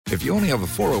If you only have a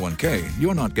 401k,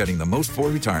 you're not getting the most for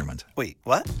retirement. Wait,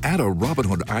 what? Add a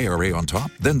Robinhood IRA on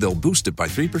top, then they'll boost it by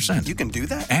 3%. You can do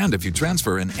that? And if you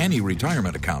transfer in any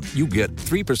retirement account, you get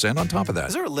 3% on top of that.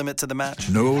 Is there a limit to the match?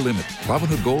 No limit.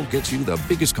 Robinhood Gold gets you the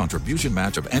biggest contribution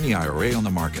match of any IRA on the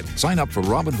market. Sign up for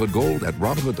Robinhood Gold at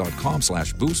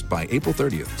Robinhood.com/boost by April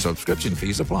 30th. Subscription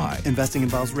fees apply. Investing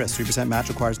involves risk. 3% match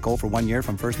requires gold for 1 year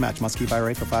from first match. Must keep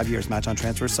IRA for 5 years. Match on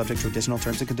transfers subject to additional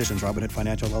terms and conditions. Robinhood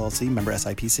Financial LLC, member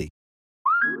SIPC.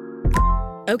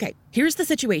 Okay, here's the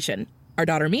situation. Our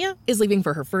daughter Mia is leaving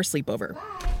for her first sleepover.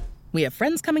 We have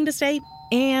friends coming to stay,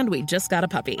 and we just got a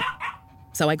puppy.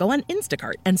 So I go on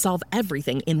Instacart and solve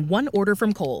everything in one order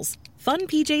from Kohl's. Fun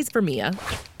PJs for Mia.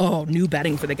 Oh, new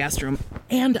bedding for the guest room.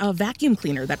 And a vacuum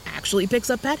cleaner that actually picks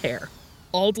up pet hair.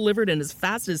 All delivered in as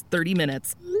fast as 30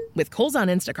 minutes. With Kohl's on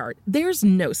Instacart, there's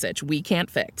no such we can't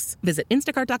fix. Visit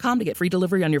instacart.com to get free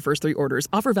delivery on your first 3 orders.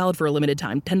 Offer valid for a limited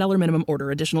time. $10 minimum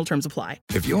order. Additional terms apply.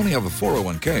 If you only have a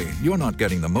 401k, you're not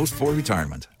getting the most for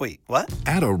retirement. Wait, what?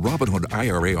 Add a Robinhood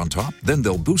IRA on top, then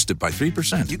they'll boost it by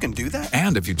 3%. You can do that?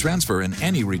 And if you transfer in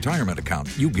any retirement account,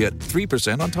 you get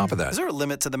 3% on top of that. Is there a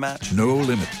limit to the match? No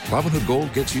limit. Robinhood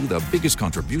Gold gets you the biggest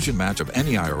contribution match of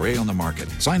any IRA on the market.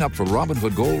 Sign up for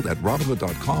Robinhood Gold at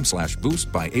Robinhood.com/boost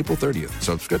by April 30th.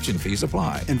 Subscription fees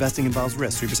apply. Investing involves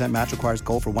risk. 3% match requires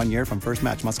gold for 1 year from first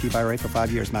match. Must keep IRA for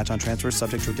 5 years. Match on transfers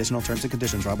subject to additional terms and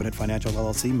conditions. Robinhood Financial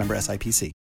LLC, member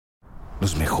SIPC.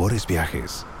 Los mejores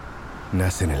viajes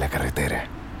nacen en la carretera,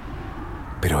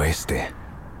 pero este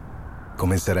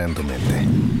comenzará en tu mente.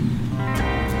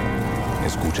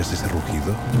 ¿Escuchas ese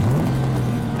rugido?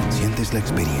 ¿Sientes la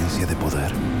experiencia de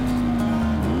poder?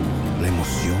 ¿La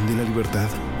emoción de la libertad?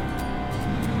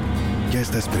 Ya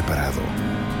estás preparado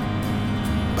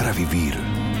para vivir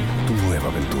tu nueva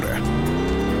aventura.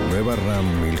 Nueva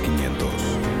RAM 1500.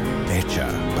 Hecha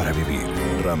para vivir.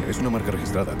 RAM es una marca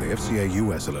registrada de FCI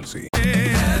US LLC.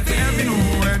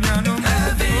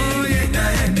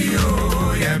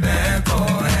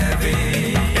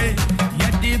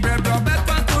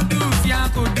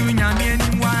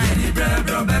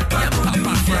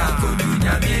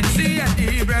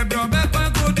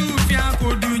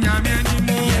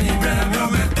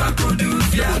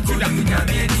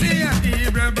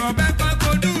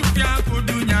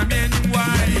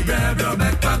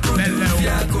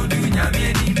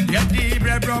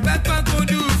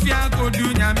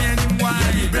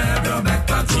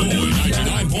 Joy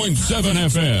 99.7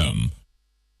 FM.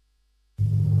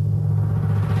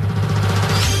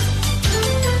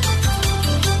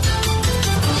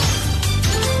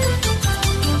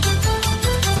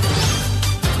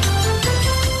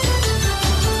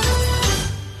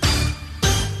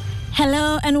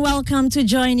 Hello and welcome to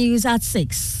Joy News at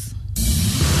 6.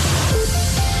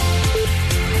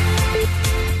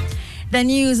 The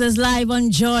news is live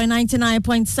on Joy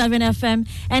 99.7 FM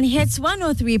and hits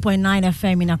 103.9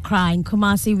 FM in Accra. In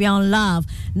Kumasi, we are on Love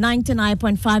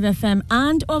 99.5 FM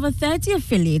and over 30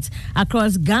 affiliates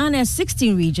across Ghana's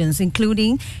 16 regions,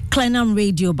 including Clenham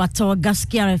Radio, Bator,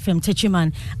 Gaskiar FM,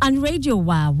 Techiman, and Radio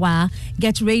Wawa.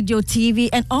 Get radio, TV,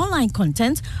 and online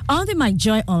content on the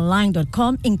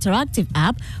myjoyonline.com interactive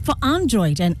app for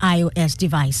Android and iOS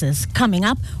devices. Coming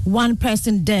up, 1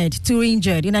 person dead, 2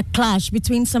 injured in a clash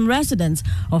between some residents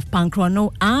of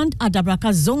Pankrono and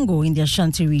Adabraka Zongo in the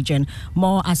Ashanti region.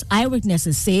 More as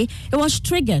eyewitnesses say it was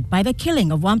triggered by the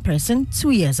killing of 1 person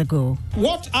 2 years ago.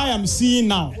 What I am seeing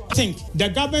now, I think the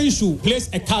government should place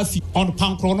a curfew on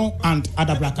Pankrono and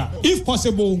Adabraka. If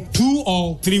possible, 2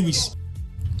 or 3 weeks.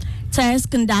 Tests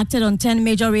conducted on 10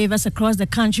 major rivers across the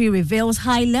country reveals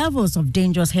high levels of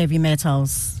dangerous heavy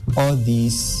metals. All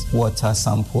these water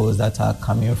samples that are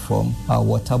coming from our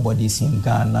water bodies in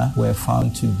Ghana were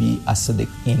found to be acidic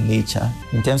in nature.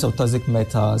 In terms of toxic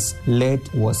metals, lead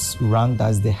was ranked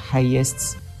as the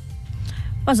highest.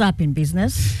 What's up in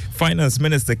business? Finance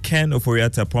Minister Ken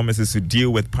Oforiatta promises to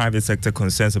deal with private sector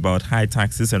concerns about high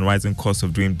taxes and rising costs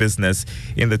of doing business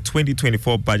in the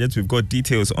 2024 budget. We've got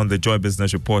details on the Joy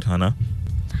Business Report, Hannah.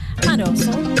 And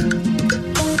also,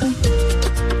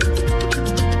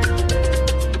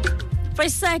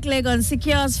 Presec Legon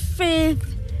secures 5th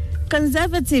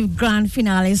consecutive grand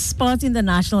finale spot in the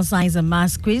National Science and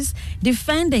Maths Quiz,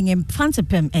 defending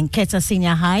Infantipim and Keta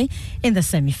Senior High in the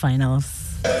semi-finals.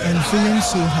 I'm feeling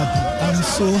so happy. I'm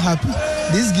so happy.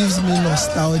 This gives me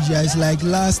nostalgia. It's like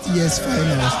last year's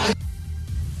finals.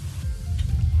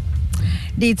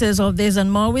 Details of this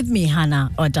and more with me, Hannah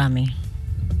Odami.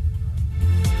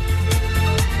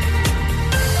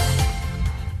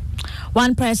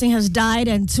 One person has died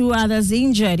and 2 others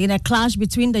injured in a clash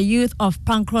between the youth of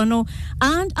Pankrono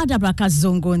and Adabraka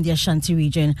Zongo in the Ashanti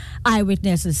region.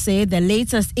 Eyewitnesses say the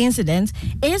latest incident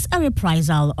is a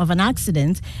reprisal of an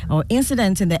accident or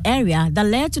incident in the area that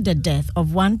led to the death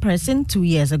of one person 2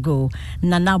 years ago.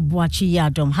 Nana Boachi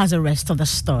Yadom has the rest of the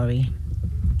story.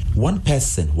 One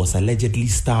person was allegedly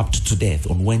stabbed to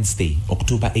death on Wednesday,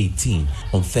 October 18,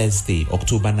 on Thursday,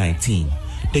 October 19.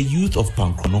 The youth of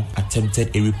Pankrono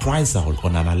attempted a reprisal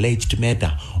on an alleged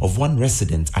murder of one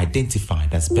resident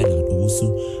identified as Bernard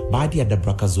Owusu by the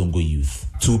Adabraka Zongo youth.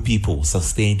 2 people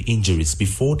sustained injuries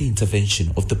before the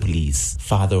intervention of the police.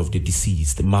 Father of the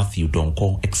deceased, Matthew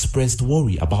Donko, expressed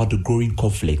worry about the growing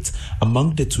conflict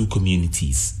among the 2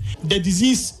 communities. The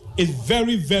disease is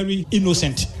very, very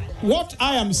innocent. What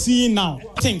I am seeing now,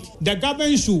 I think the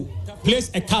government should place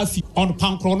a curfew on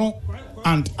Pankrono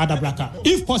and Adabraka.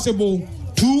 If possible,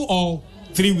 2 or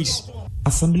 3 weeks.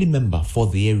 Assembly member for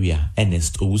the area,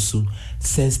 Ernest Owusu,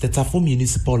 says the Tafo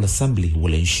Municipal Assembly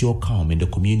will ensure calm in the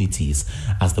communities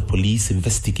as the police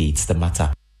investigates the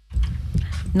matter.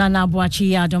 Nana Boachi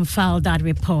Yadom filed that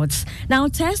report. Now,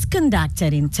 tests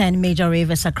conducted in 10 major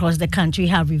rivers across the country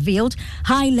have revealed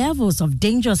high levels of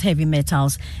dangerous heavy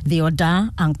metals. The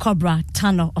Oda and Cobra,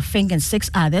 Tano, Ofeng, and 6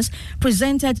 others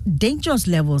presented dangerous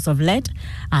levels of lead,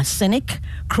 arsenic,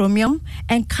 chromium,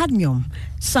 and cadmium.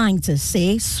 Scientists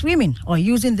say swimming or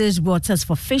using these waters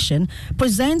for fishing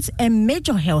presents a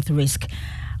major health risk.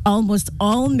 Almost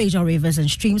all major rivers and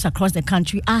streams across the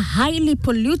country are highly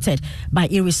polluted by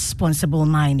irresponsible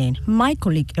mining. My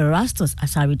colleague Erastus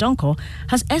Asaridonko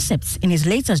has excerpts in his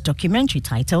latest documentary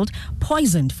titled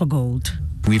Poisoned for Gold.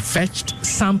 We fetched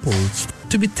samples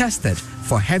to be tested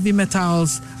for heavy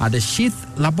metals at the Sheath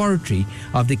Laboratory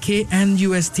of the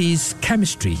KNUST's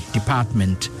Chemistry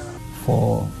Department.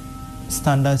 For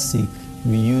standard's sake,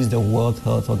 we use the World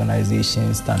Health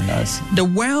Organization standards. The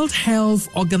World Health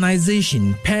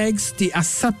Organization pegs the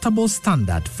acceptable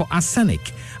standard for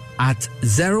arsenic at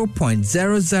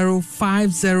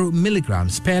 0.0050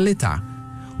 milligrams per liter,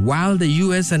 while the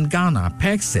US and Ghana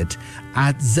pegs it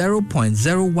at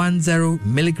 0.010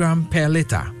 milligram per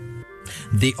liter.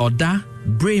 The Oda,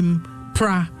 Brim,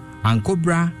 Pra,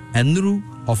 Ankobra, Enru,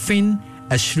 Ofin,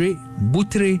 Ashre,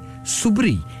 Butre,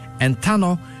 Subri, and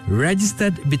Tano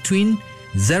registered between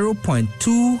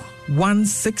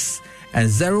 0.216 and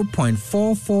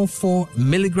 0.444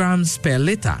 milligrams per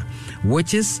liter,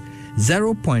 which is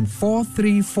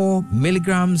 0.434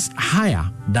 milligrams higher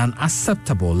than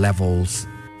acceptable levels.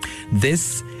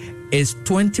 This is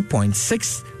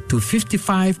 20.6 to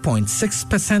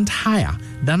 55.6% higher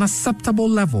than acceptable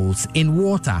levels in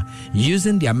water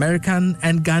using the American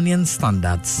and Ghanaian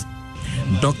standards.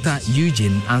 Dr.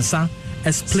 Eugene Ansa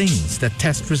explains the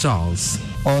test results.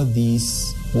 All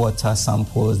these water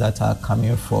samples that are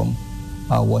coming from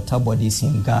our water bodies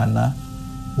in Ghana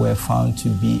were found to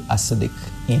be acidic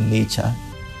in nature.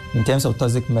 In terms of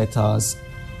toxic metals,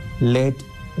 lead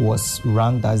was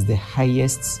ranked as the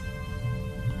highest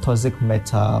toxic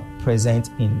metal present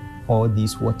in all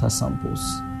these water samples.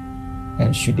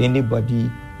 And should anybody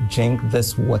drink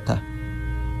this water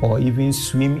or even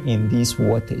swim in these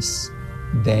waters,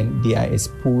 then they are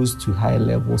exposed to high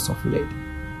levels of lead.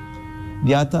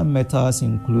 The other metals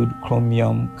include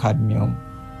chromium, cadmium,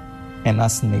 and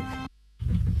arsenic.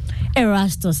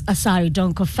 Erastus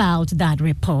Asaridonko filed that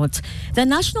report. The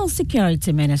National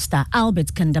Security Minister,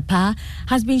 Albert Kandapa,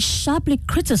 has been sharply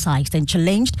criticized and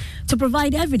challenged to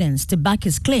provide evidence to back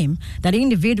his claim that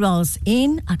individuals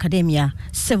in academia,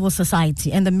 civil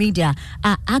society, and the media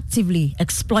are actively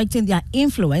exploiting their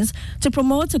influence to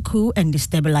promote a coup and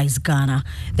destabilize Ghana.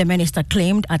 The minister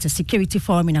claimed at a security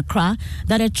forum in Accra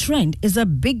that a trend is the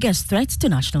biggest threat to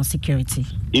national security.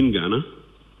 In Ghana,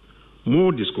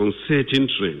 more disconcerting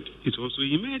trend is also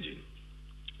emerging,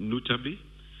 notably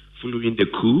following the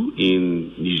coup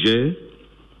in Niger.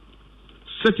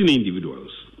 Certain individuals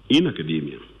in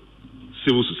academia,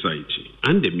 civil society,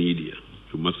 and the media,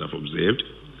 you must have observed,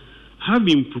 have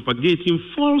been propagating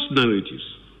false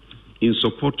narratives in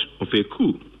support of a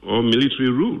coup or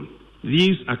military rule.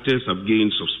 These actors have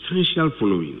gained substantial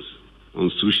followings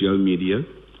on social media,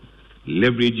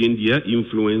 leveraging their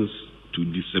influence to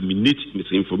disseminate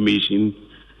misinformation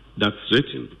that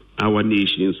threatens our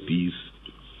nation's peace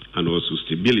and also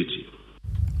stability.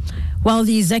 While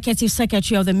the Executive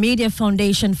Secretary of the Media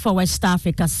Foundation for West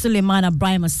Africa, Suleiman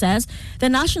Abraham, says the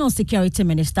National Security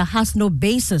Minister has no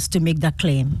basis to make that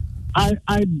claim.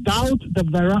 I doubt the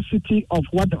veracity of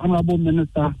what the Honorable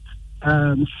Minister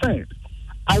said.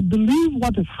 I believe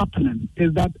what is happening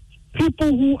is that people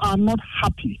who are not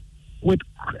happy with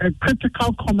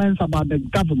critical comments about the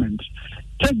government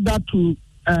take that to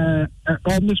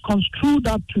or misconstrue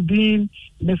that to being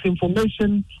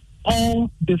misinformation or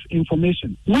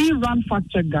disinformation. We run Fact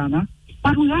Check Ghana,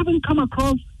 but we haven't come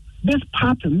across this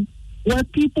pattern where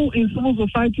people in civil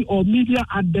society or media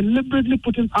are deliberately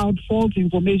putting out false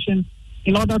information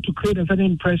in order to create a certain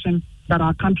impression that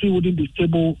our country wouldn't be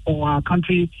stable or our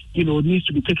country, needs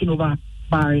to be taken over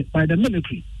by the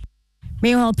military.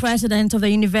 Meanwhile, President of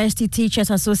the University Teachers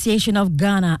Association of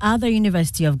Ghana at the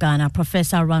University of Ghana,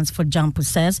 Professor Ransford Jampu,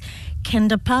 says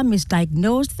Kendapa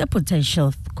misdiagnosed the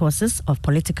potential causes of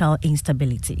political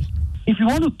instability. If you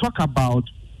want to talk about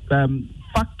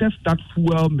factors that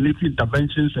fuel military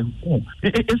interventions and all,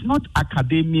 it's not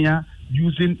academia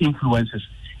using influences.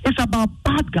 It's about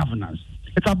bad governance.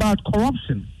 It's about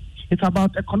corruption. It's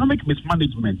about economic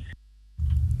mismanagement.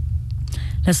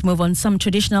 Let's move on. Some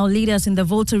traditional leaders in the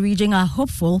Volta region are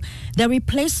hopeful the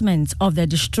replacement of the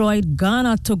destroyed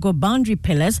Ghana-Togo boundary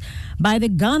pillars by the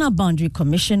Ghana Boundary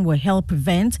Commission will help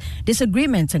prevent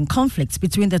disagreements and conflicts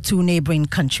between the two neighboring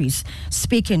countries.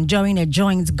 Speaking during a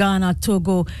joint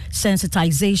Ghana-Togo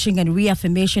sensitization and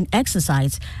reaffirmation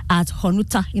exercise at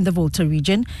Honuta in the Volta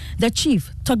region, the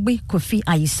chief, Togbe Kofi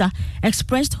Ayisa,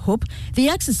 expressed hope the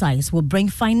exercise will bring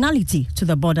finality to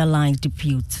the borderline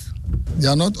dispute. They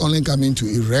are not only coming to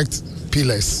erect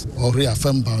pillars or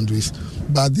reaffirm boundaries,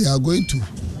 but they are going to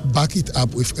back it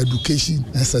up with education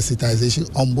and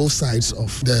sensitization on both sides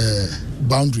of the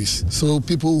boundaries. So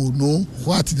people will know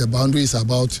what the boundary is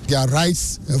about, their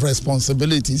rights and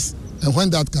responsibilities. And when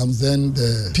that comes, then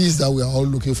the peace that we are all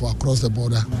looking for across the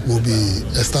border will be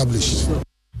established.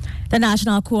 The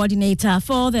National Coordinator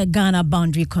for the Ghana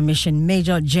Boundary Commission,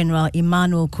 Major General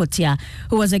Emmanuel Kotia,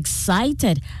 who was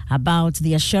excited about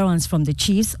the assurance from the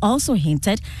chiefs, also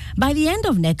hinted by the end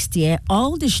of next year,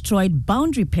 all destroyed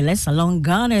boundary pillars along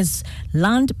Ghana's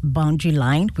land boundary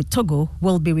line with Togo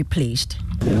will be replaced.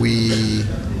 We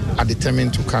are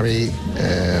determined to carry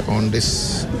on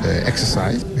this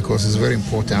exercise because it's very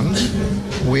important.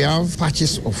 We have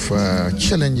patches of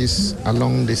challenges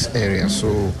along this area.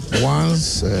 So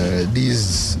once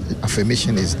this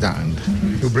affirmation is done,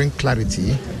 to bring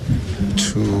clarity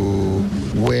to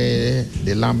where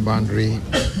the land boundary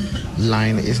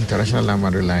line is, international land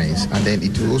boundary lines, and then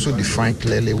it will also define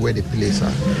clearly where the pillars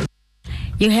are.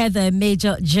 You heard the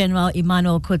Major General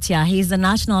Emmanuel Kotia. He is the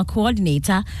National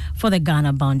Coordinator for the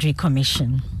Ghana Boundary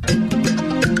Commission.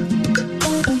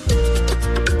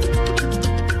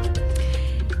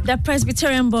 The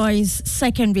Presbyterian Boys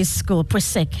Secondary School,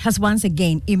 PRESEC, has once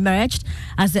again emerged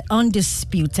as the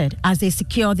undisputed as they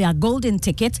secure their golden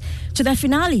ticket to the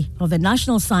finale of the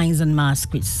National Science and Maths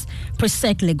Quiz.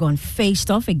 PRESEC Legon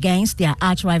faced off against their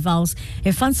arch-rivals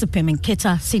Infansipim and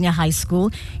Keta Senior High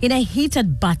School in a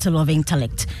heated battle of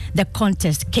intellect. The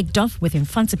contest kicked off with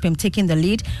Infansipim taking the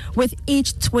lead. With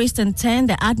each twist and turn,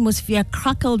 the atmosphere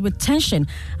crackled with tension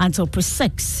until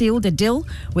PRESEC sealed the deal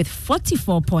with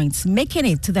 44 points, making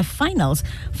it to the finals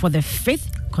for the fifth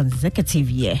consecutive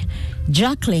year.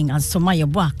 Jacqueline and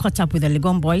Somayabwa caught up with the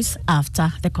Legon boys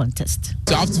after the contest.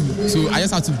 So I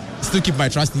just have to still keep my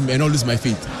trust in him and not lose my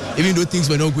faith, even though things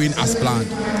were not going as planned.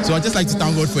 So I just like to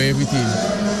thank God for everything.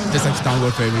 I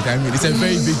mean, it's a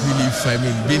very big relief. I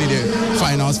mean, being in the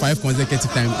finals 5 consecutive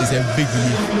times is a big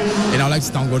relief, and I'd like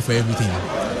to thank God for everything.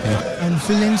 Yeah. I'm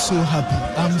feeling so happy.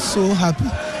 I'm so happy.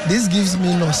 This gives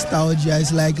me nostalgia.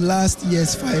 It's like last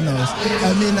year's finals.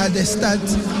 I mean, at the start,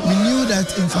 we knew that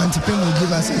Infantipen would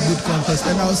give us a good contest,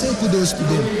 and I'll say kudos to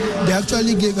them. They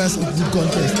actually gave us a good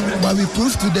contest, but we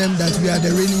proved to them that we are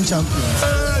the reigning champions.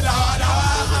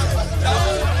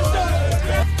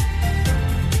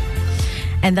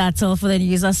 And that's all for the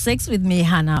News at 6 with me,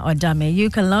 Hannah Odame. You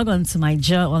can log on to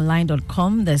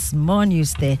myjoyonline.com. There's more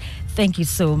news there. Thank you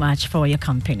so much for your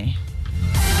company.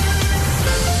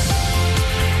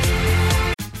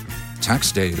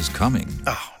 Tax day is coming.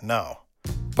 Oh, no.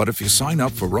 But if you sign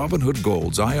up for Robinhood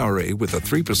Gold's IRA with a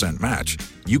 3% match,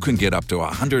 you can get up to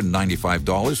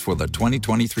 $195 for the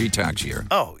 2023 tax year.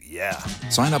 Oh, yeah.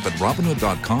 Sign up at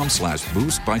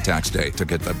Robinhood.com/boost by tax day to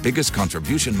get the biggest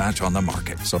contribution match on the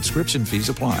market. Subscription fees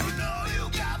apply.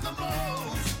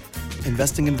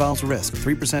 Investing involves risk.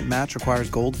 3% match requires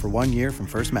gold for 1 year from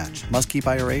first match. Must keep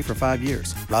IRA for 5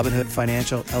 years. Robinhood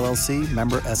Financial, LLC,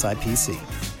 member SIPC.